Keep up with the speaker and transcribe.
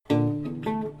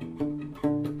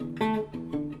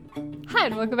Hi,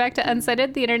 and welcome back to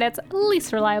Unsighted, the internet's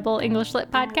least reliable English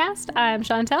lit podcast. I'm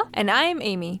Chantel. And I'm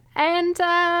Amy. And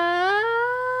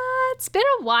it's been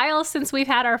a while since we've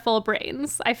had our full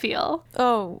brains, I feel.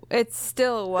 Oh, it's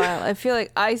still a while. I feel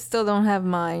like I still don't have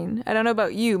mine. I don't know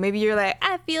about you. Maybe you're like,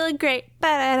 I feel great.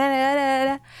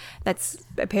 Ba-da-da-da-da-da. That's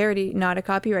a parody, not a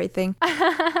copyright thing.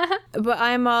 But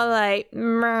I'm all like,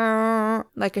 mrr,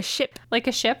 like a ship. Like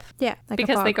a ship? Yeah. Like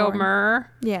because they go mrr?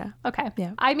 Yeah. Okay.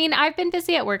 Yeah. I mean, I've been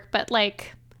busy at work, but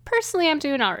like, personally, I'm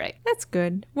doing all right. That's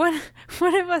good. One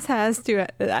of us has to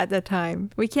at the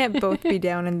time. We can't both be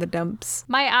down in the dumps.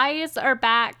 My eyes are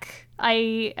back.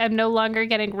 I am no longer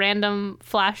getting random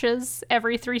flashes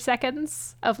every 3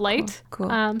 seconds of light. Cool.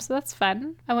 So that's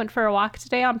fun. I went for a walk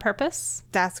today on purpose.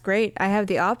 That's great. I have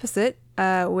the opposite,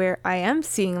 where I am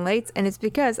seeing lights, and it's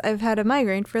because I've had a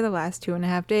migraine for the last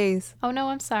 2.5 days. Oh no,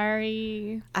 I'm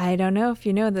sorry. I don't know if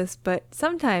you know this, but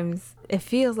sometimes it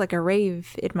feels like a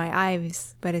rave in my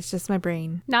eyes, but it's just my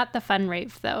brain. Not the fun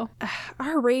rave, though.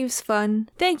 Are raves fun?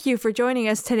 Thank you for joining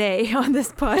us today on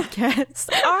this podcast.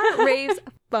 Are raves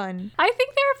fun? I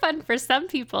think they're fun for some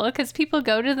people because people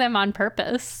go to them on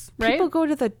purpose, right? People go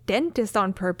to the dentist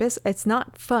on purpose. It's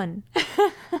not fun.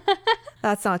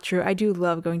 That's not true. I do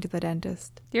love going to the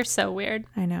dentist. You're so weird.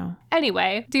 I know.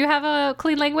 Anyway, do you have a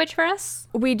clean language for us?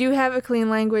 We do have a clean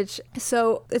language,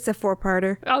 so it's a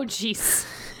 4-parter. Oh, jeez.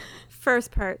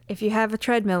 First part, if you have a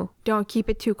treadmill, don't keep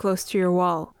it too close to your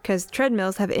wall because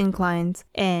treadmills have inclines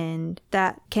and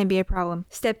that can be a problem.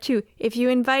 Step 2, if you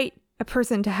invite a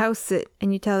person to house sit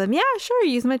and you tell them, yeah, sure,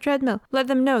 use my treadmill, let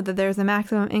them know that there's a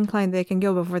maximum incline they can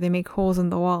go before they make holes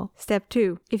in the wall. Step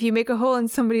 2, if you make a hole in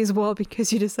somebody's wall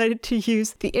because you decided to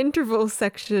use the interval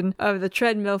section of the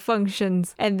treadmill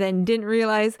functions and then didn't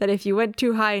realize that if you went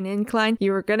too high an incline,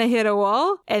 you were gonna hit a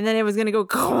wall and then it was gonna go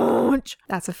crunch.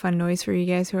 That's a fun noise for you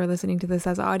guys who are listening to this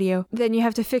as audio. Then you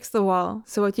have to fix the wall.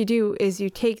 So what you do is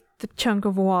you take the chunk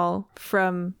of wall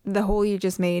from the hole you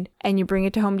just made and you bring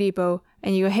it to Home Depot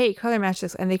and you go, hey, color match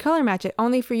this. And they color match it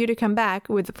only for you to come back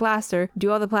with the plaster, do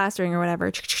all the plastering or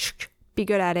whatever, be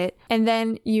good at it. And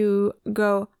then you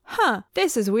go,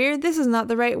 this is weird. This is not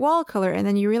the right wall color. And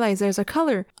then you realize there's a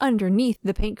color underneath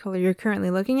the paint color you're currently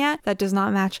looking at that does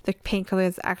not match the paint color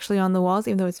that's actually on the walls,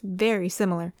 even though it's very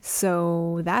similar.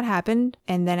 So that happened.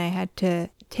 And then I had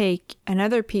to take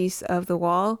another piece of the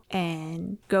wall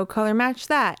and go color match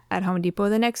that at Home Depot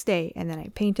the next day, and then I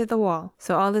painted the wall.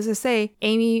 So all this to say,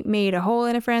 Amy made a hole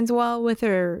in a friend's wall with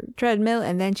her treadmill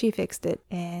and then she fixed it,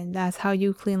 and that's how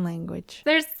you clean language.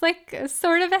 There's like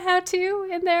sort of a how-to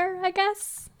in there, I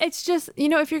guess. It's just,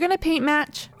 if you're gonna paint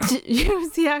match,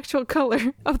 use the actual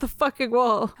color of the fucking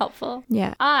wall. Helpful.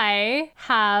 Yeah. I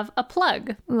have a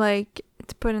plug. Like,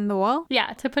 to put in the wall?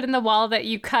 Yeah, to put in the wall that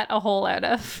you cut a hole out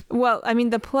of. Well, I mean,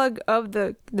 the plug of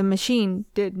the machine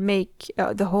did make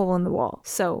the hole in the wall.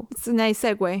 So it's a nice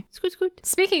segue. Scoot, scoot.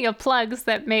 Speaking of plugs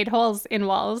that made holes in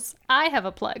walls, I have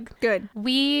a plug. Good.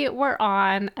 We were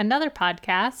on another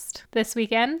podcast this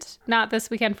weekend. Not this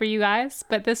weekend for you guys,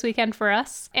 but this weekend for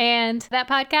us. And that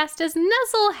podcast is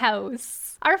Nuzzle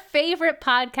House. Our favorite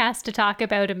podcast to talk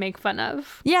about and make fun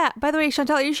of. Yeah, by the way,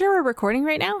 Chantal, are you sure we're recording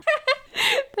right now?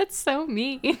 That's so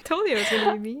mean. Told you it was going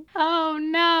to be me. Oh,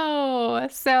 no.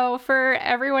 So for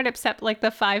everyone except like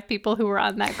the 5 people who were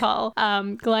on that call,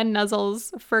 Glenn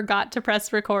Nuzzles forgot to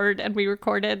press record and we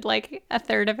recorded like a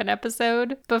third of an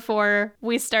episode before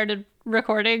we started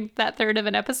recording that third of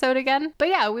an episode again. But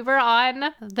yeah, we were on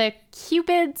The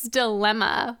Cupid's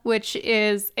Dilemma, which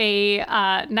is a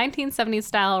 1970s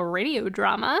style radio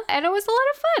drama, and it was a lot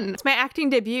of fun. It's my acting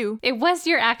debut. It was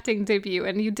your acting debut,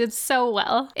 and you did so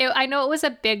well. I know it was a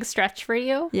big stretch for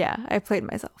you. Yeah, I played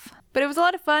myself. But it was a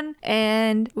lot of fun,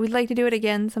 and we'd like to do it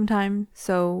again sometime,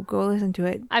 so go listen to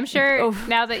it. I'm sure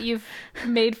now that you've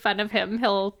made fun of him,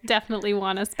 he'll definitely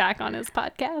want us back on his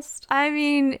podcast. I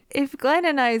mean, if Glenn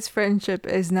and I's friendship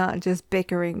is not just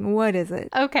bickering, what is it?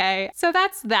 Okay, so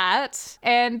that's that.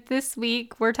 And this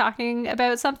week, we're talking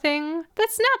about something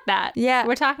that's not that. Yeah.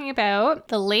 We're talking about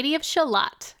The Lady of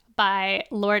Shalott by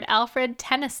Lord Alfred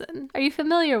Tennyson. Are you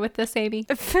familiar with this, Amy?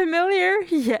 Familiar?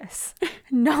 Yes.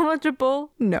 Knowledgeable?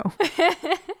 No.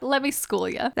 Let me school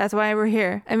you. That's why we're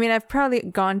here. I mean, I've probably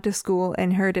gone to school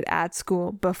and heard it at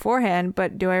school beforehand,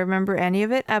 but do I remember any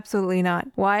of it? Absolutely not.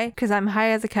 Why? Because I'm high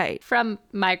as a kite. From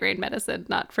migraine medicine,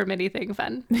 not from anything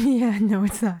fun. Yeah, no,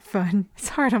 it's not fun. It's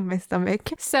hard on my stomach.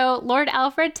 So Lord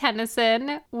Alfred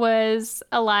Tennyson was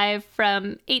alive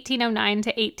from 1809 to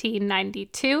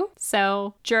 1892.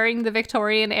 So during during the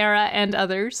Victorian era and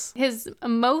others. His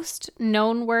most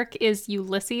known work is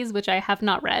Ulysses, which I have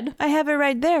not read. I have it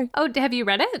right there. Oh, have you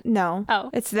read it? No. Oh.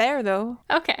 It's there, though.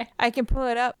 Okay. I can pull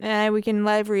it up and we can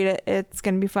live read it. It's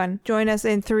going to be fun. Join us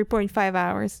in 3.5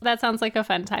 hours. That sounds like a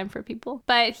fun time for people.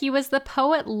 But he was the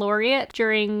poet laureate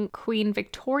during Queen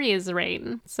Victoria's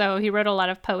reign. So he wrote a lot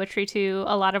of poetry too,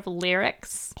 a lot of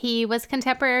lyrics. He was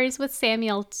contemporaries with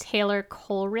Samuel Taylor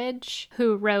Coleridge,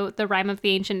 who wrote The Rime of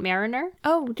the Ancient Mariner.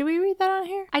 Oh, do we read that on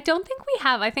here? I don't think we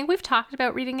have. I think we've talked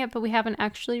about reading it, but we haven't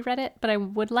actually read it. But I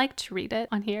would like to read it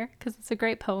on here because it's a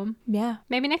great poem. Yeah.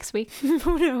 Maybe next week.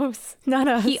 Who knows? Not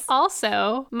us. He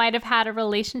also might have had a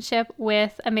relationship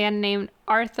with a man named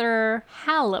Arthur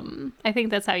Hallam. I think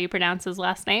that's how you pronounce his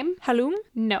last name. Halloum?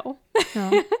 No.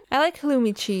 No. I like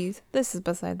halloumi cheese. This is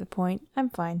beside the point. I'm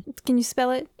fine. Can you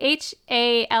spell it?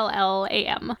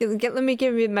 Hallam. Let me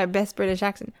give you my best British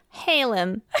accent.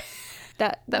 Hallam.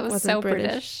 That was wasn't so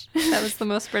British. That was the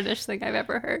most British thing I've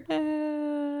ever heard.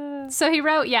 So he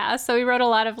wrote a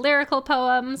lot of lyrical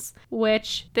poems,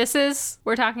 which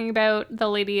we're talking about The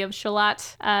Lady of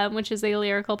Shalott, which is a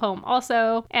lyrical poem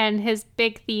also. And his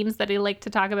big themes that he liked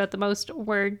to talk about the most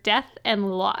were death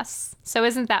and loss. So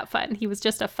isn't that fun? He was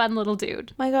just a fun little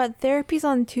dude. My God, therapy's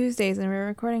on Tuesdays and we're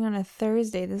recording on a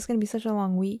Thursday. This is going to be such a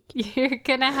long week. You're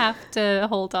gonna have to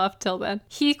hold off till then.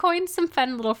 He coined some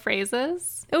fun little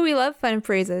phrases. Oh, we love fun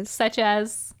phrases. Such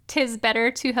as, "'Tis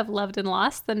better to have loved and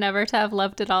lost than never to have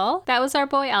loved at all." That was our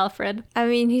boy Alfred. I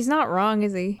mean, he's not wrong,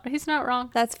 is he? He's not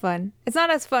wrong. That's fun. It's not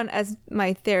as fun as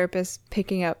my therapist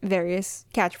picking up various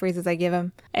catchphrases I give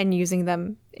him and using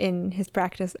them in his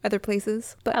practice other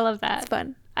places. But I love that. It's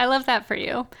fun. I love that for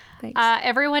you. Thanks.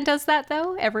 Everyone does that,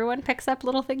 though. Everyone picks up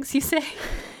little things you say.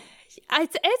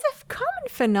 It's a common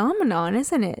phenomenon,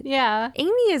 isn't it? Yeah.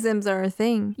 Amyisms are a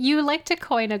thing. You like to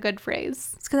coin a good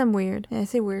phrase. It's because I'm weird. I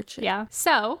say weird shit. Yeah.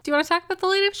 So, do you want to talk about The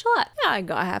Lady of Shalott? Yeah, I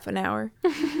got half an hour.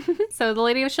 So, The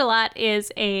Lady of Shalott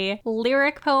is a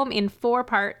lyric poem in 4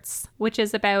 parts, which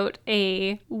is about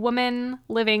a woman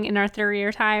living in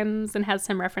Arthurian times and has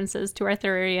some references to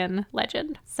Arthurian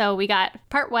legend. So, we got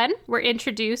part 1. We're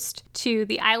introduced to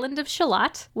the island of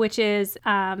Shalott, which is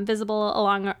visible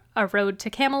along a road to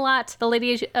Camelot. The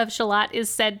Lady of Shalott is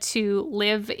said to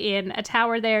live in a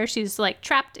tower there. She's like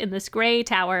trapped in this gray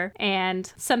tower,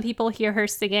 and some people hear her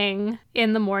singing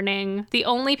in the morning. The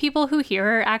only people who hear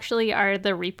her actually are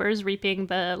the reapers reaping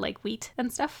the like wheat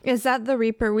and stuff. Is that the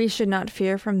Reaper we should not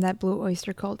fear from that Blue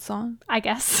Oyster Cult song? I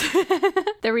guess.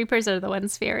 The reapers are the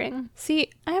ones fearing.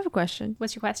 See, I have a question.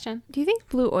 What's your question? Do you think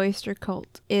Blue Oyster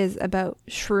Cult is about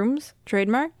shrooms,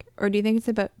 trademark, or do you think it's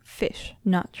about fish,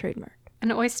 not trademark?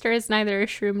 An oyster is neither a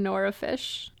shroom nor a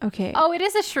fish. Okay. Oh, it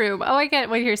is a shroom. Oh, I get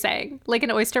what you're saying. Like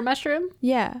an oyster mushroom?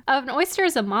 Yeah. An oyster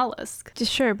is a mollusk.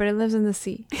 Just sure, but it lives in the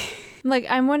sea. Like,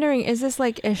 I'm wondering, is this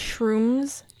like a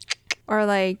shrooms or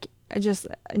like just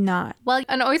not? Well,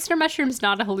 an oyster mushroom's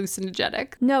not a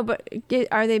hallucinogenic. No, but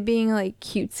are they being like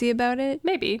cutesy about it?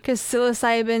 Maybe. Because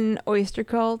psilocybin oyster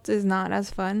cult is not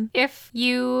as fun. If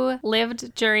you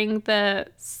lived during the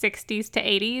 60s to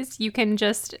 80s, you can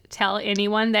just tell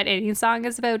anyone that any song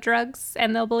is about drugs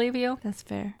and they'll believe you. That's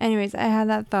fair. Anyways, I had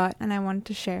that thought and I wanted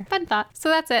to share. Fun thought. So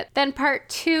that's it. Then part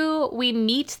 2, we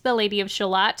meet the Lady of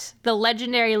Shalott, the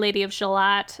legendary Lady of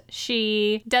Shalott.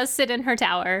 She does sit in her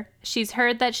tower. She's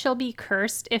heard that she'll be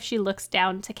cursed if she looks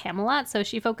down to Camelot, so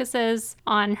she focuses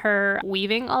on her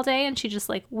weaving all day, and she just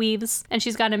like weaves, and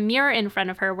she's got a mirror in front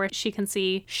of her where she can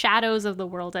see shadows of the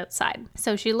world outside.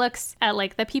 So she looks at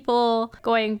like the people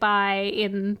going by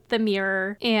in the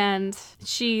mirror, and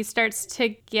she starts to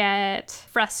get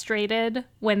frustrated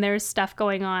when there's stuff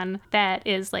going on that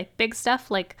is like big stuff,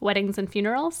 like weddings and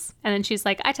funerals, and then she's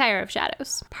like, I tire of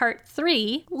shadows. Part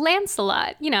 3,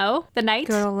 Lancelot, you know, the knight.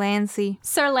 Good old Lancy.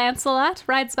 Sir Lancelot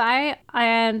rides by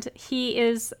and he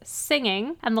is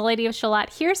singing, and the Lady of Shalott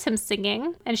hears him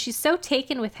singing, and she's so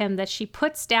taken with him that she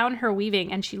puts down her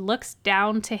weaving and she looks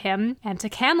down to him and to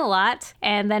Camelot,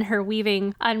 and then her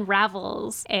weaving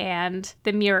unravels and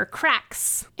the mirror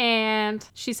cracks, and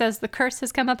she says, the curse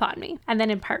has come upon me. And then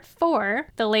in part 4,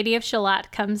 the Lady of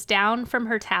Shalott comes down from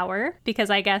her tower, because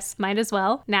I guess might as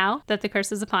well now that the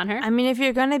curse is upon her. I mean, if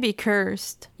you're gonna be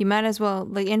cursed, you might as well,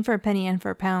 like, in for a penny, in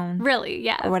for a pound. Really,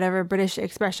 yeah. Or whatever British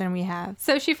expression we have.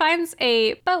 So she finds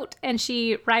a boat and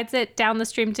she rides it down the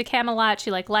stream to Camelot. She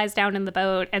like lies down in the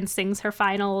boat and sings her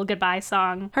final goodbye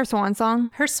song. Her swan song.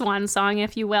 Her swan song,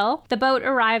 if you will. The boat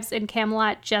arrives in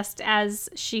Camelot just as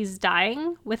she's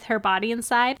dying with her body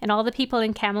inside, and all the people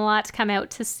in Camelot come out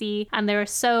to see, and they're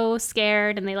so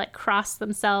scared and they like cross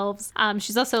themselves.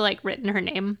 She's also like written her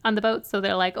name on the boat, so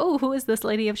they're like, oh, who is this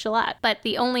Lady of Shalott? But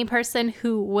the only person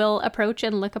who will approach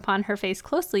and look upon her face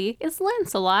closely is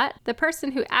Lancelot, the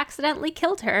person who accidentally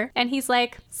killed her, and he's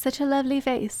like, such a lovely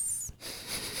face.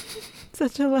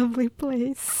 Such a lovely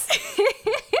place.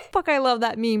 Fuck, I love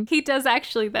that meme. He does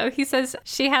actually, though. He says,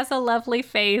 she has a lovely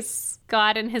face.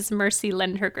 God in his mercy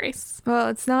lend her grace. Well,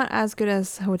 it's not as good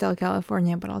as Hotel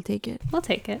California, but I'll take it. We'll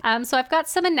take it. So I've got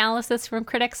some analysis from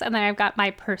critics, and then I've got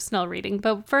my personal reading.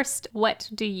 But first, what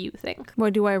do you think?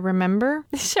 What do I remember?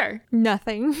 Sure.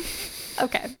 Nothing.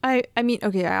 Okay. I mean,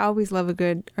 okay, I always love a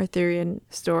good Arthurian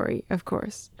story, of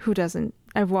course. Who doesn't?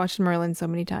 I've watched Merlin so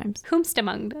many times. Whomst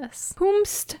among us?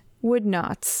 Whomst would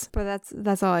not. But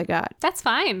that's all I got. That's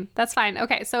fine. That's fine.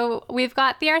 Okay, so we've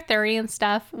got the Arthurian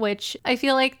stuff, which I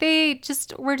feel like they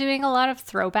just were doing a lot of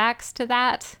throwbacks to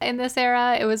that in this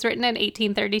era. It was written in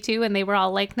 1832 and they were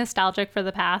all like nostalgic for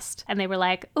the past. And they were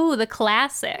like, ooh, the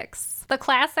classics. The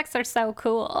classics are so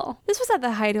cool. This was at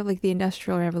the height of like the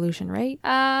Industrial Revolution, right?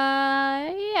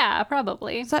 Yeah,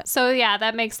 probably. So yeah,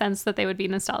 that makes sense that they would be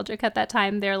nostalgic at that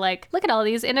time. They're like, look at all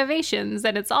these innovations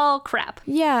and it's all crap.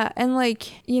 Yeah, and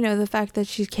like, you know, the fact that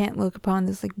she can't look upon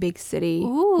this like big city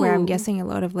where I'm guessing a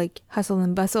lot of like hustle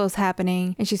and bustle is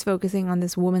happening, and she's focusing on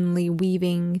this womanly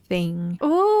weaving thing.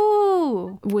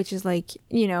 Ooh. Which is like,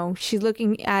 you know, she's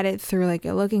looking at it through like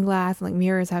a looking glass, and like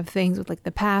mirrors have things with like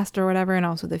the past or whatever, and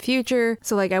also the future.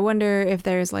 So like I wonder if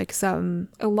there's like a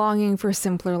longing for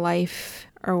simpler life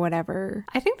or whatever.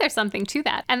 I think there's something to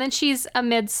that. And then she's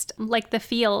amidst like the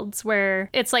fields where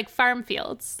it's like farm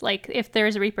fields. Like if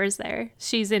there's reapers there,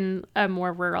 she's in a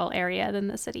more rural area than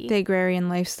the city. The agrarian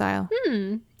lifestyle.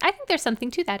 I think there's something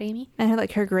to that, Amy.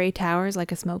 And her gray tower is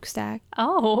like a smokestack.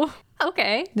 Oh,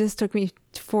 okay. This took me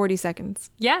 40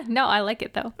 seconds. Yeah, no, I like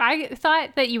it though. I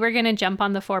thought that you were going to jump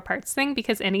on the 4 parts thing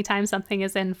because anytime something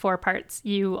is in 4 parts,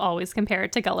 you always compare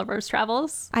it to Gulliver's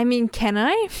Travels. I mean, can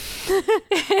I?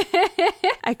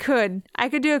 I could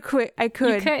do a quick, I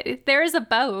could. You could. There is a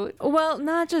boat. Well,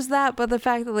 not just that, but the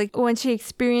fact that like when she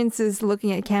experiences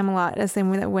looking at Camelot, the same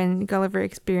way that when Gulliver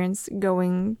experienced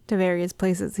going to various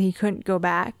places, he couldn't go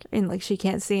back, and like she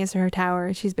can't see into her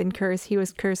tower. She's been cursed. He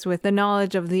was cursed with the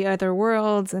knowledge of the other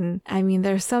worlds, and I mean,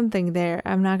 there's something there.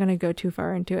 I'm not going to go too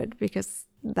far into it because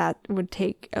that would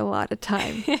take a lot of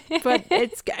time. But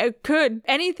it could.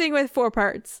 Anything with 4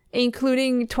 parts,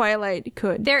 including Twilight,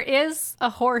 could. There is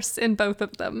a horse in both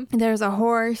of them. There's a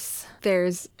horse.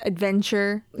 There's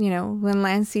adventure. You know, when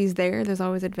Lancey's there's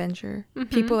always adventure.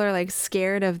 People are like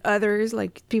scared of others.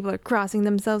 Like people are crossing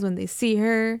themselves when they see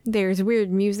her. There's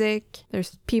weird music.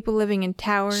 There's people living in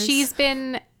towers. She's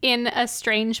been in a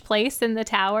strange place in the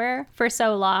tower for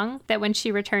so long that when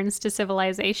she returns to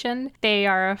civilization, they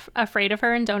are afraid of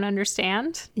her and don't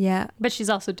understand. Yeah. But she's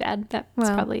also dead. That's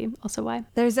probably also why.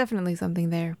 There's definitely something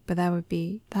there, but that would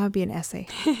be an essay.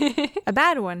 A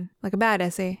bad one, like a bad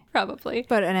essay. Probably.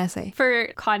 But an essay. For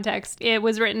context, it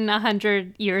was written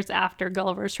 100 years after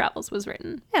Gulliver's Travels was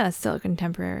written. Yeah, that's still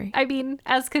contemporary. I mean,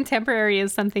 as contemporary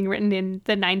as something written in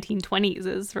the 1920s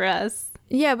is for us.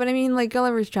 Yeah, but I mean, like,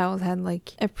 Gulliver's Travels had,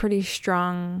 like, a pretty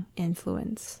strong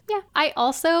influence. Yeah. I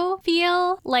also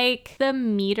feel like the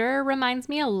meter reminds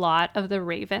me a lot of The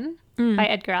Raven by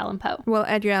Edgar Allan Poe. Well,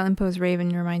 Edgar Allan Poe's Raven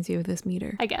reminds you of this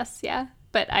meter. I guess, yeah.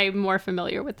 But I'm more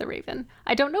familiar with The Raven.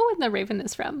 I don't know when The Raven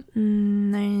is from.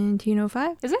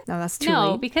 1905? Is it? No, that's too late.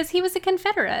 No, because he was a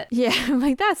Confederate. Yeah,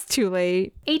 like, that's too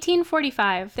late.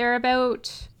 1845.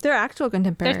 They're actual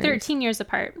contemporaries. They're 13 years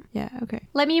apart. Yeah, okay.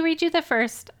 Let me read you the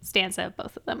first stanza of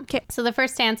both of them. Okay. So the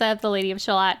first stanza of The Lady of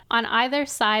Shalott. On either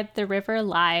side the river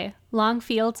lie long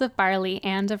fields of barley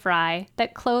and of rye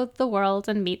that clothe the world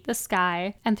and meet the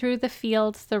sky, and through the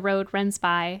fields the road runs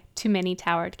by to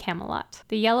many-towered Camelot.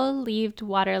 The yellow-leaved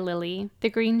water lily, the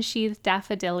green-sheathed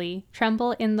daffodilly,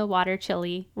 tremble in the water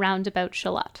chilly round about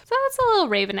Shalott. So that's a little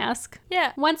Raven-esque.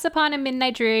 Yeah. Once upon a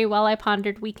midnight dreary, while I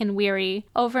pondered weak and weary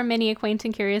over many a quaint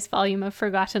and curious volume of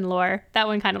forgotten lore. That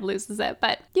one kind of loses it,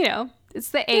 but you know,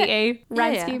 it's the AA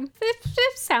rhyme scheme.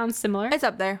 It sounds similar. It's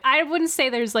up there. I wouldn't say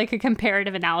there's like a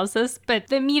comparative analysis, but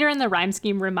the meter and the rhyme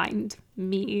scheme remind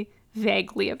me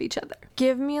vaguely of each other.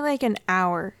 Give me like an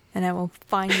hour and I will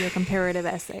find you a comparative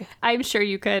essay. I'm sure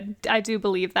you could. I do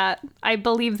believe that. I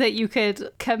believe that you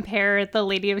could compare the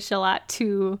Lady of Shalott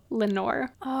to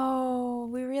Lenore. Oh. Oh,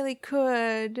 we really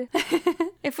could.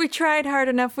 If we tried hard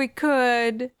enough, we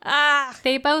could. Ah!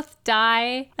 They both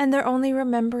die. And they're only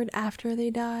remembered after they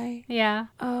die. Yeah.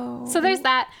 Oh. So there's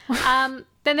that.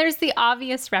 Then there's the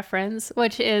obvious reference,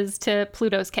 which is to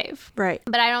Pluto's cave. Right.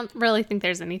 But I don't really think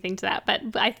there's anything to that.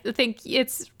 But I think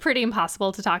it's pretty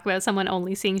impossible to talk about someone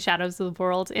only seeing shadows of the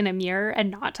world in a mirror and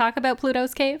not talk about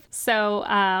Pluto's cave. So,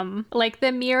 like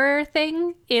the mirror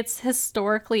thing, it's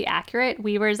historically accurate.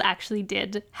 Weavers actually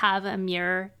did have a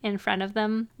mirror in front of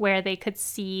them where they could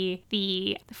see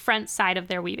the front side of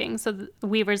their weaving. So the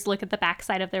weavers look at the back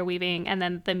side of their weaving, and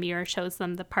then the mirror shows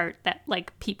them the part that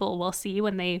like people will see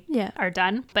when they are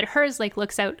done. But hers like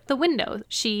looks out the window.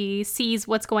 She sees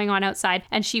what's going on outside,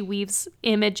 and she weaves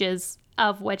images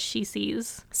of what she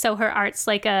sees. So her art's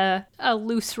like a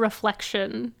loose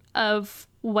reflection of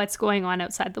what's going on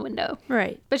outside the window.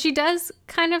 Right. But she does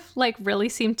kind of like really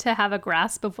seem to have a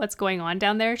grasp of what's going on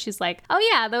down there. She's like, oh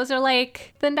yeah, those are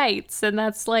like the knights and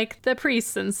that's like the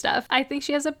priests and stuff. I think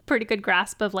she has a pretty good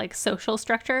grasp of like social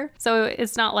structure. So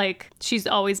it's not like she's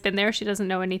always been there. She doesn't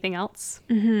know anything else.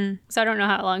 Mm-hmm. So I don't know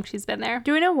how long she's been there.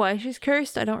 Do we know why she's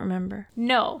cursed? I don't remember.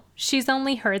 No, she's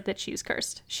only heard that she's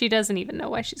cursed. She doesn't even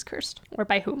know why she's cursed or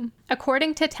by whom.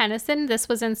 According to Tennyson, this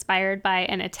was inspired by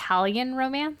an Italian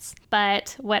romance, but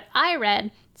what I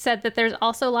read said that there's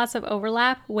also lots of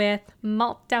overlap with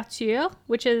Morte d'Arthur,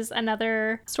 which is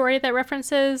another story that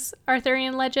references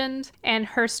Arthurian legend, and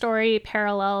her story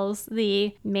parallels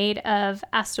the Maid of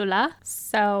Astola.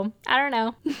 So, I don't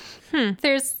know.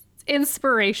 There's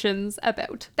inspirations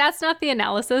about. That's not the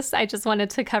analysis. I just wanted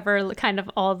to cover kind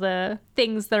of all the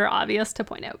things that are obvious to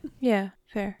point out. Yeah,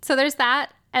 fair. So there's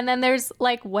that. And then there's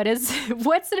like, what's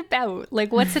it about?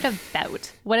 Like, what's it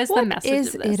about? What is the message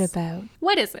of this? What is it about?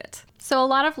 What is it? So a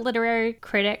lot of literary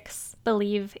critics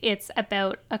believe it's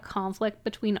about a conflict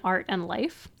between art and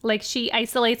life. Like, she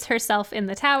isolates herself in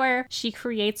the tower. She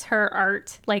creates her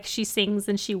art. Like, she sings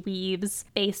and she weaves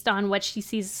based on what she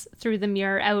sees through the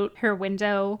mirror out her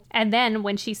window. And then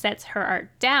when she sets her art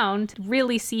down to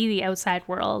really see the outside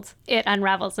world, it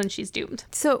unravels and she's doomed.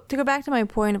 So to go back to my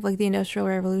point of like the Industrial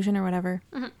Revolution or whatever,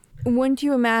 wouldn't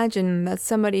you imagine that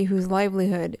somebody whose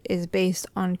livelihood is based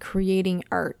on creating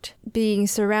art, being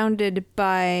surrounded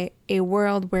by a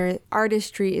world where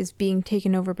artistry is being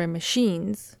taken over by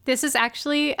machines? This is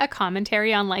actually a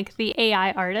commentary on like the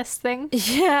AI artist thing.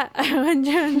 Yeah,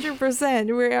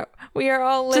 100%. We are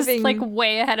all living just like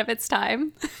way ahead of its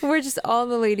time. We're just all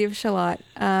the Lady of Shalott.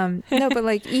 No, but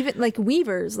like even like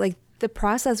weavers, like the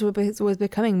process was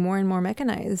becoming more and more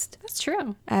mechanized. That's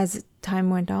true. As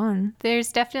time went on.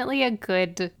 There's definitely a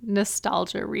good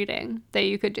nostalgia reading that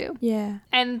you could do. Yeah.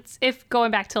 And if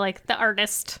going back to like the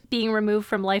artist being removed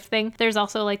from life thing, there's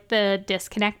also like the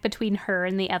disconnect between her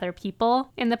and the other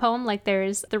people in the poem. Like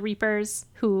there's the reapers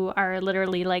who are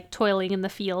literally like toiling in the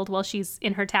field while she's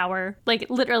in her tower, like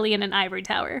literally in an ivory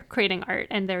tower creating art,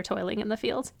 and they're toiling in the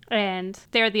field. And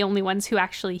they're the only ones who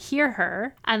actually hear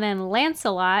her. And then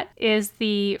Lancelot is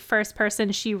the first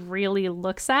person she really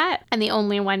looks at, and the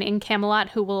only one in Camelot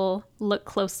who will look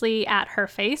closely at her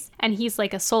face, and he's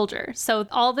like a soldier. So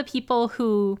all the people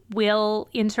who will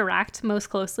interact most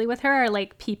closely with her are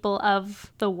like people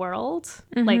of the world,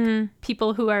 like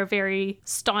people who are very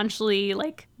staunchly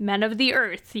like men of the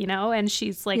earth, you know, and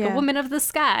she's like a woman of the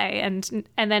sky, and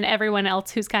then everyone else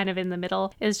who's kind of in the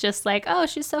middle is just like, oh,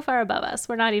 she's so far above us,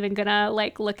 we're not even gonna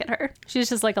like look at her. She's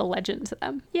just like a legend to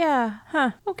them. Yeah.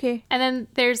 Huh. Okay. And then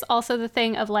there's also the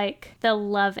thing of like the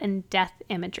love and death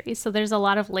imagery. So there's a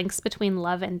lot of links between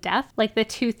love and death. Like the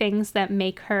two things that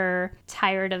make her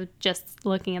tired of just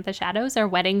looking at the shadows are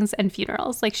weddings and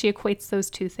funerals. Like she equates those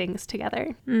two things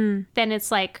together. Then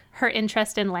it's like her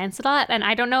interest in Lancelot, and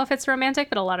I don't know if it's romantic,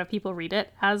 but a lot of people read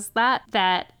it as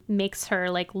that makes her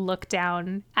like look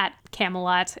down at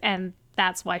Camelot, and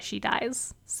that's why she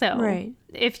dies. So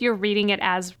if you're reading it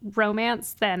as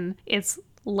romance, then it's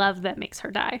love that makes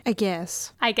her die. I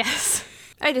guess.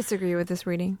 I disagree with this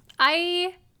reading.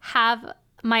 I have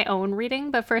my own reading,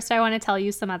 but first I want to tell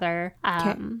you some other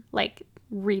like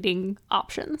reading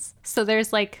options. So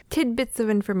there's like tidbits of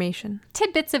information.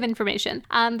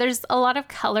 There's a lot of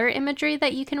color imagery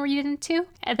that you can read into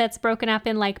that's broken up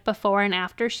in like before and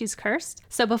after she's cursed.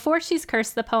 So before she's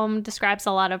cursed, the poem describes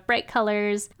a lot of bright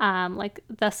colors, like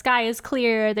the sky is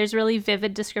clear. There's really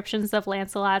vivid descriptions of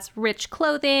Lancelot's rich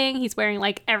clothing. He's wearing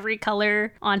like every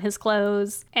color on his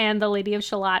clothes, and the Lady of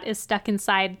Shalott is stuck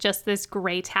inside just this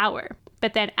gray tower.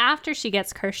 But then after she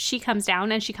gets cursed, she comes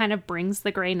down and she kind of brings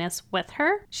the grayness with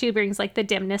her. She brings like the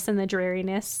dimness and the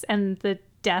dreariness and the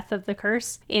death of the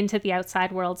curse into the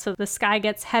outside world. So the sky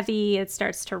gets heavy, it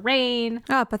starts to rain.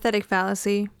 Ah, pathetic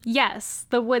fallacy. Yes,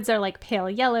 the woods are like pale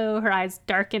yellow, her eyes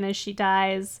darken as she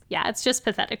dies. Yeah, it's just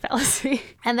pathetic fallacy.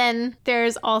 And then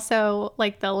there's also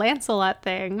like the Lancelot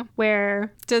thing,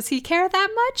 where does he care that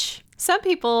much? Some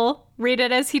people read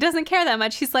it as he doesn't care that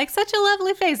much. He's like, such a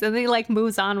lovely face. And then he like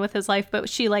moves on with his life, but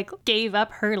she like gave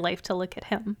up her life to look at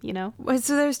him, you know?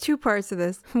 So there's two parts of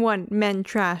this. One, men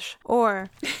trash. Or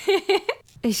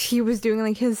he was doing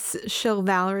like his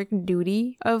chivalric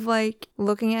duty of like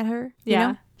looking at her. You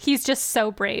know? He's just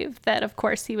so brave that of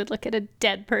course he would look at a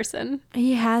dead person.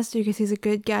 He has to because he's a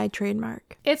good guy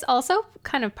trademark. It's also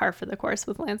kind of par for the course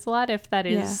with Lancelot if that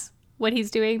is what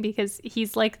he's doing, because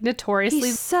he's like notoriously...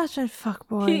 He's such a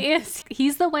fuckboy. He is.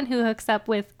 He's the one who hooks up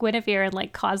with Guinevere and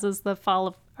like causes the fall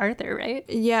of Arthur, right?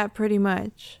 Yeah, pretty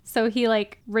much. So he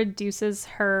like reduces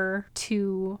her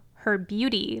to her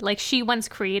beauty. Like she once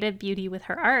created beauty with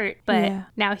her art, but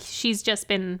now she's just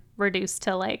been reduced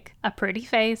to like a pretty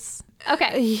face.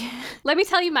 Okay, let me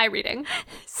tell you my reading.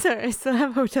 Sorry, I still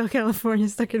have Hotel California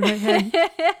stuck in my head.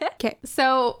 Okay.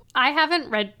 So I haven't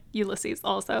read Ulysses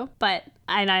also, but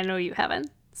I know you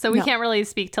haven't. So we can't really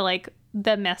speak to like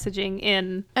the messaging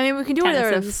in I mean, we can do whatever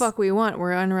the Tennyson's. fuck we want.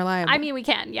 We're unreliable. I mean, we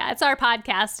can. Yeah, it's our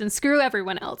podcast and screw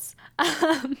everyone else.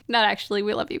 Not actually.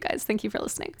 We love you guys. Thank you for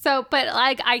listening. So, but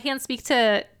like, I can't speak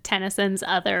to Tennyson's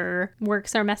other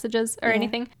works or messages or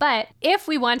anything. But if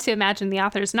we want to imagine the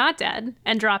author's not dead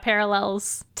and draw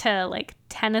parallels to like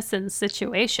Tennyson's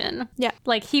situation. Yeah.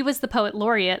 Like he was the poet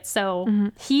laureate,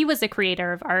 so he was a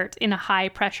creator of art in a high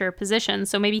pressure position.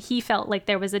 So maybe he felt like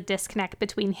there was a disconnect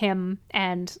between him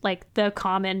and like the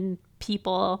common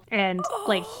people, and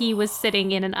like he was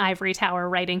sitting in an ivory tower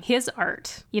writing his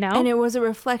art, you know? And it was a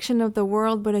reflection of the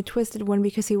world, but a twisted one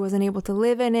because he wasn't able to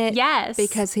live in it. Yes.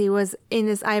 Because he was in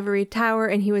this ivory tower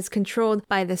and he was controlled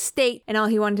by the state, and all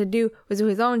he wanted to do was do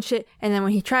his own shit. And then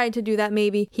when he tried to do that,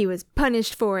 maybe he was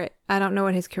punished for it. I don't know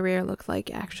what his career looked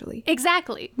like, actually.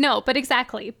 Exactly. No, but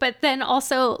exactly. But then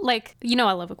also, like, you know,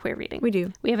 I love a queer reading. We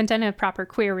do. We haven't done a proper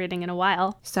queer reading in a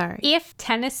while. Sorry. If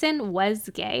Tennyson was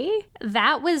gay,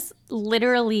 that was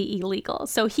literally illegal.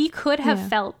 So he could have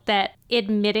felt that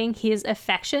admitting his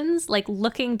affections, like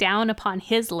looking down upon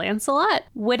his Lancelot,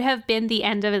 would have been the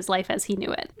end of his life as he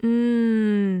knew it.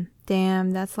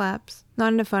 Damn, that slaps.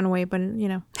 Not in a fun way, but, you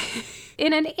know.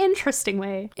 In an interesting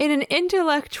way. In an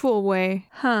intellectual way.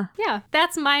 Huh. Yeah,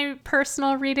 that's my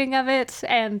personal reading of it.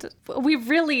 And we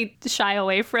really shy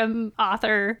away from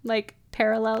author, like,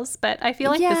 parallels. But I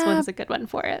feel like this one's a good one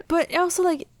for it. But also,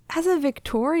 like, as a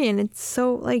Victorian, it's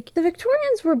so, like, the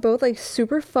Victorians were both, like,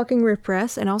 super fucking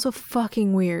repressed and also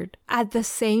fucking weird at the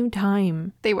same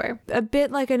time. They were. A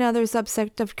bit like another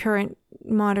subsect of current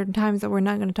modern times that we're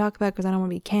not going to talk about because I don't want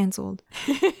to be canceled.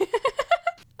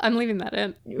 I'm leaving that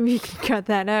in. We can cut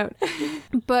that out.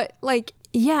 But, like,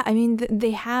 yeah, I mean,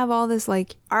 they have all this,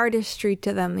 like, artistry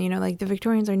to them, you know, like, the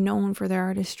Victorians are known for their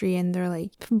artistry and they're,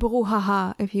 like,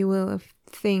 brouhaha, if you will, of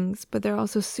things, but they're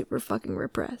also super fucking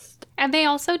repressed. And they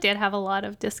also did have a lot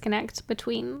of disconnect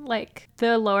between, like,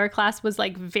 the lower class was,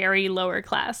 like, very lower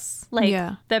class. Like,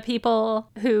 the people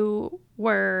who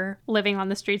were living on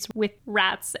the streets with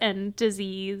rats and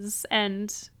disease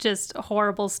and just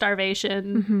horrible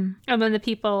starvation. And then the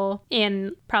people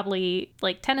in probably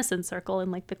like Tennyson's circle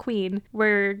and like the Queen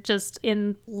were just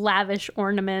in lavish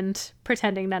ornament,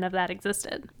 pretending none of that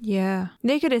existed. Yeah.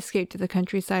 They could escape to the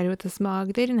countryside with the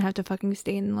smog. They didn't have to fucking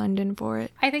stay in London for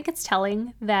it. I think it's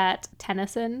telling that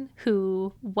Tennyson,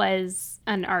 who was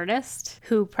an artist,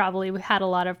 who probably had a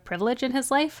lot of privilege in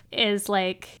his life, is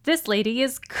like, this lady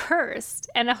is cursed.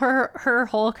 And her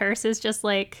whole curse is just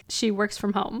like, she works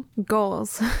from home.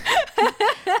 Goals.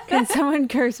 Can someone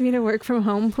curse me to work from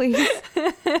home, please?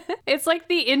 It's like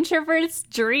the introvert's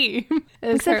dream.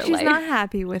 Except she's not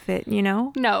happy with it, you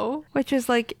know? No. Which is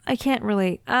like, I can't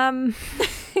relate.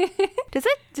 Does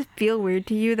it just feel weird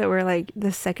to you that we're like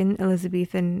the second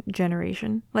Elizabethan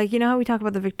generation? Like, you know how we talk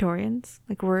about the Victorians?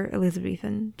 Like, we're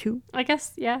Elizabethan too? I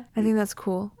guess, yeah. I think that's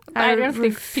cool. I don't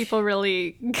think people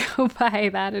really go by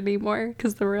that anymore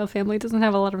because the royal family doesn't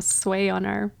have a lot of sway on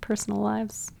our personal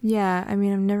lives. Yeah, I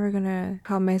mean, I'm never gonna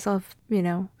call myself, you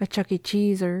know, a Chuck E.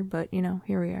 Cheeser, but, you know,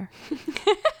 here we are.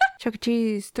 Chuck E.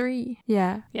 Cheese 3.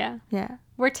 Yeah. Yeah. Yeah.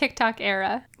 We're TikTok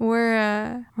era.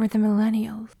 We're the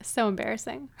millennials. So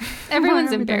embarrassing.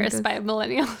 Everyone's embarrassed by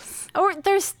millennials. Or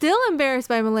they're still embarrassed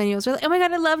by millennials. They're like, oh my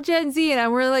God, I love Gen Z.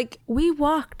 And we're like, we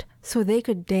walked so they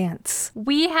could dance.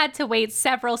 We had to wait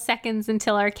several seconds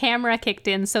until our camera kicked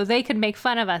in so they could make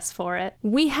fun of us for it.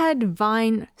 We had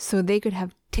Vine so they could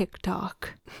have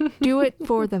TikTok. Do it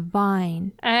for the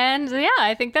Vine. And yeah,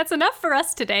 I think that's enough for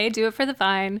us today. Do it for the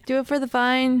Vine. Do it for the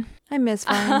Vine. I miss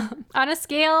Vine. On a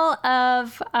scale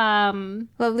of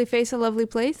Lovely face, a lovely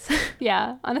place.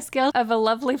 yeah, on a scale of a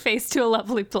lovely face to a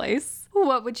lovely place,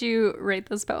 what would you rate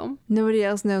this poem? Nobody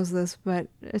else knows this, but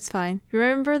it's fine.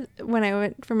 Remember when I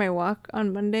went for my walk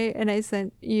on Monday and I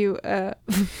sent you a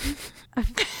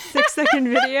 6-second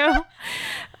video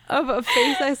of a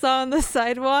face I saw on the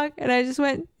sidewalk, and I just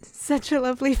went, such a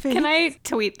lovely face. Can I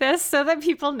tweet this so that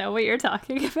people know what you're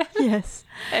talking about? Yes.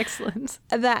 Excellent.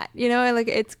 That, like,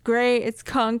 it's gray, it's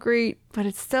concrete, but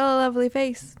it's still a lovely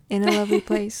face in a lovely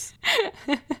place.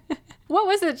 What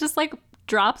was it? Just like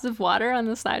drops of water on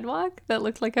the sidewalk that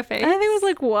looked like a face? I think it was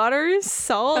like water,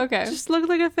 salt. Okay. Just looked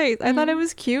like a face. I thought it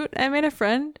was cute. I made a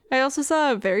friend. I also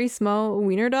saw a very small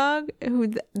wiener dog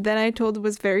who then I told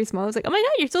was very small. I was like, oh my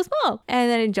God, you're so small. And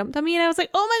then it jumped on me and I was like,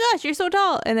 oh my gosh, you're so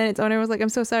tall. And then its owner was like, I'm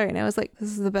so sorry. And I was like,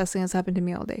 this is the best thing that's happened to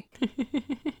me all day.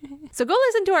 So go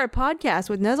listen to our podcast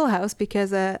with Nuzzle House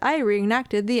because I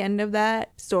reenacted the end of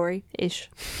that story-ish.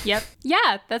 Yep.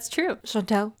 Yeah, that's true.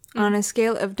 Chantel, on a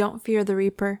scale of Don't Fear the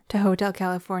Reaper to Hotel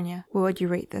California, what would you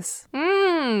rate this?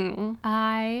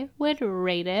 I would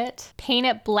rate it Paint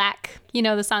It Black. You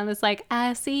know the song that's like,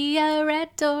 I see a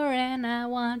red door and I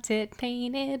want it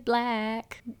painted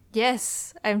black.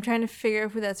 Yes, I'm trying to figure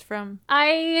out who that's from.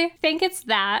 I think it's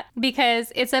that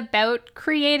because it's about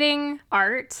creating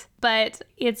art, but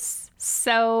it's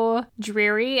so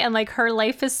dreary and like her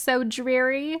life is so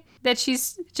dreary that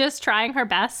she's just trying her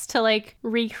best to like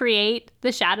recreate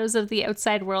the shadows of the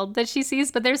outside world that she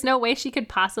sees, but there's no way she could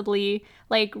possibly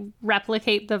like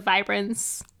replicate the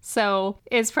vibrance. So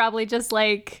it's probably just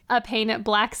like a Paint It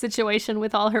Black situation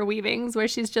with all her weavings where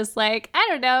she's just like, I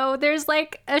don't know, there's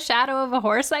like a shadow of a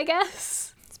horse, I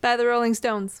guess. It's by the Rolling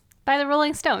Stones. By the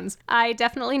Rolling Stones. I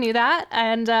definitely knew that,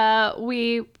 and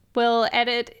we will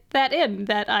edit that in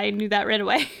that I knew that right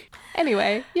away.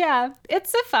 Anyway, yeah,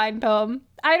 it's a fine poem.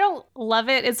 I don't love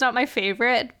it. It's not my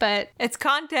favorite, but It's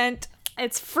content.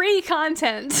 it's free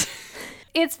content.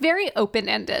 It's very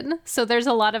open-ended, so there's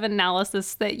a lot of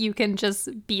analysis that you can just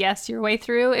BS your way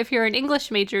through. If you're an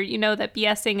English major, you know that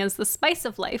BSing is the spice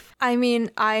of life. I mean,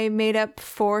 I made up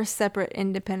 4 separate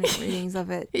independent readings of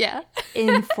it Yeah.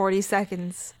 in 40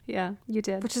 seconds, Yeah, you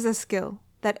did. which is a skill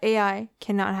that AI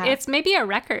cannot have. It's maybe a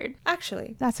record.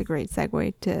 Actually, that's a great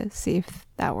segue to see if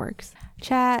that works.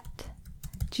 Chat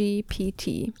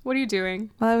GPT. What are you doing?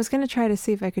 Well, I was going to try to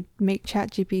see if I could make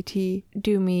ChatGPT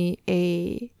do me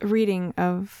a reading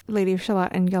of Lady of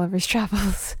Shalott and Gulliver's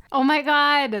Travels. Oh my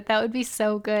god, that would be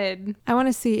so good. I want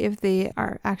to see if they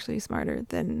are actually smarter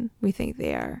than we think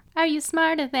they are. Are you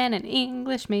smarter than an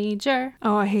English major?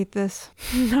 Oh, I hate this.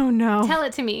 No. Tell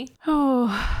it to me.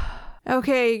 Oh,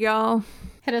 okay, y'all.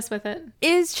 Hit us with it.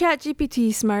 Is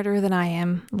ChatGPT smarter than I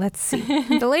am? Let's see.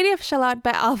 The Lady of Shalott by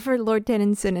Alfred Lord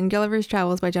Tennyson and Gulliver's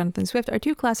Travels by Jonathan Swift are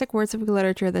 2 classic works of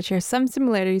literature that share some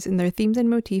similarities in their themes and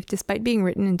motif despite being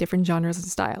written in different genres and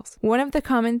styles. One of the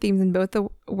common themes in both the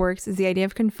works is the idea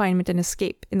of confinement and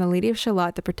escape. In The Lady of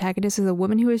Shalott, the protagonist is a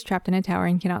woman who is trapped in a tower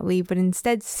and cannot leave, but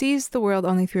instead sees the world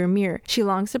only through a mirror. She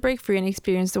longs to break free and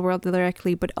experience the world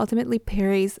directly, but ultimately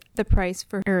pays the price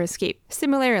for her escape.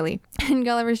 Similarly, in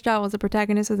Gulliver's Travels, the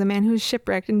protagonist is a man who is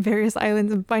shipwrecked in various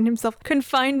islands and finds himself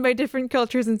confined by different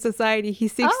cultures and society. He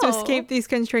seeks to escape these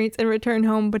constraints and return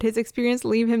home, but his experience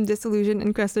leaves him disillusioned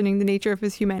and questioning the nature of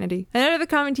his humanity. Another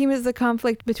common theme is the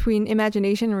conflict between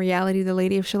imagination and reality. The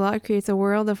Lady of Shalott creates a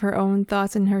world of her own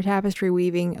thoughts in her tapestry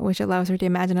weaving, which allows her to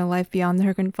imagine a life beyond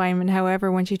her confinement.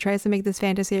 However, when she tries to make this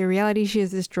fantasy a reality, she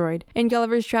is destroyed. In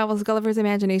Gulliver's Travels, Gulliver's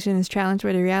imagination is challenged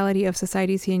by the reality of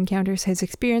societies he encounters. His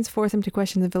experience forces him to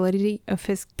question the validity of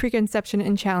his preconception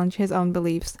and challenge his own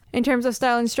beliefs. In terms of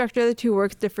style and structure, the 2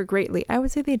 works differ greatly. I would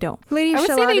say they don't. Lady of I would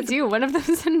Shalott say they do. One of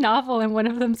them's a novel and one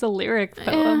of them's a lyric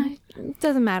poem.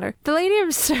 Doesn't matter. The Lady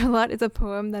of Shalott is a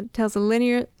poem that tells a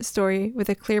linear story with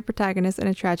a clear protagonist and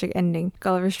a tragic ending.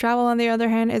 Gulliver's Travel, on the other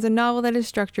hand, is a novel that is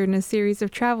structured in a series of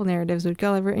travel narratives with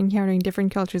Gulliver encountering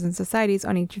different cultures and societies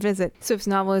on each visit. Swift's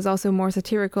novel is also more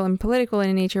satirical and political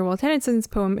in nature, while Tennyson's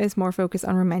poem is more focused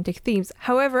on romantic themes.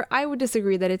 However, I would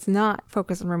disagree that it's not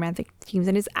focused on romantic themes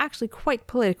and is actually quite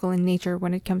political in nature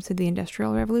when it comes to the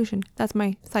Industrial Revolution. That's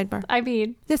my sidebar. I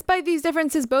mean, Despite these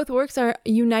differences, both works are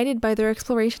united by their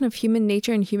exploration of Human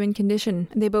Nature and Human Condition.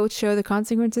 They both show the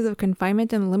consequences of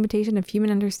confinement and the limitation of human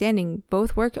understanding.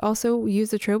 Both work also use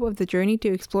the trope of the journey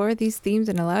to explore these themes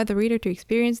and allow the reader to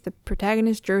experience the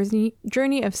protagonist's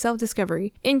journey of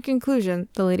self-discovery. In conclusion,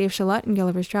 The Lady of Shalott and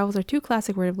Gulliver's Travels are two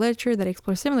classic works of literature that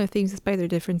explore similar themes despite their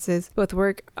differences. Both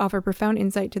work offer profound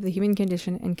insight to the human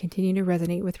condition and continue to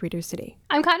resonate with readers today.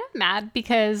 I'm kind of mad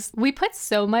because we put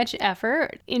so much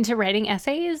effort into writing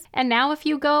essays, and now if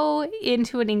you go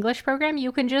into an English program,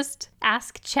 you can just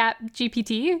ask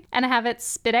ChatGPT and have it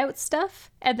spit out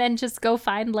stuff, and then just go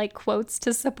find like quotes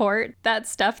to support that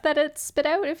stuff that it spit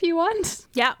out if you want.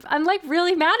 Yeah. I'm like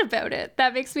really mad about it.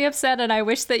 That makes me upset, and I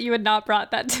wish that you had not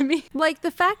brought that to me. Like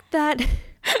the fact that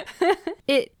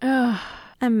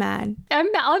I'm mad.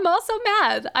 I'm also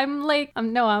mad. I'm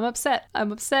upset.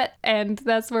 I'm upset. And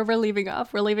that's where we're leaving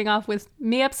off. We're leaving off with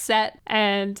me upset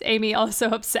and Amy also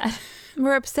upset.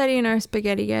 We're upsetting our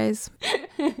spaghetti, guys.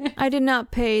 I did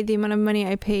not pay the amount of money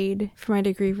I paid for my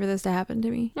degree for this to happen to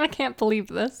me. I can't believe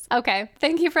this. Okay.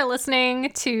 Thank you for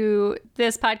listening to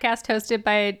this podcast hosted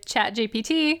by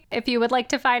ChatGPT. If you would like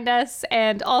to find us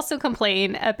and also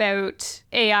complain about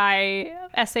AI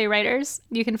essay writers,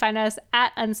 you can find us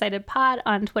at UncitedPod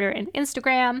on Twitter and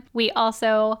Instagram. We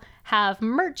also have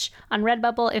merch on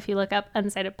Redbubble. If you look up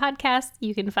Unsighted Podcast,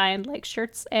 you can find like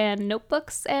shirts and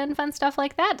notebooks and fun stuff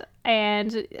like that,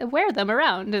 and wear them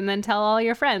around and then tell all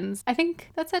your friends. I think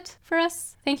that's it for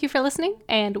us. Thank you for listening,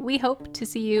 and we hope to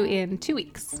see you in 2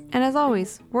 weeks. And as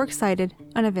always, works cited,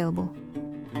 unavailable.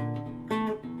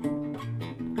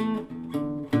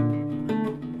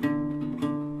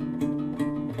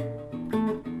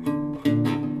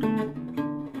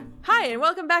 Hi, and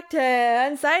welcome back to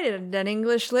Unsighted, an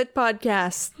English lit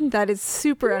podcast that is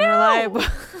super unreliable.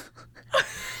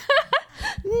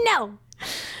 No!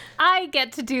 I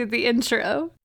get to do the intro.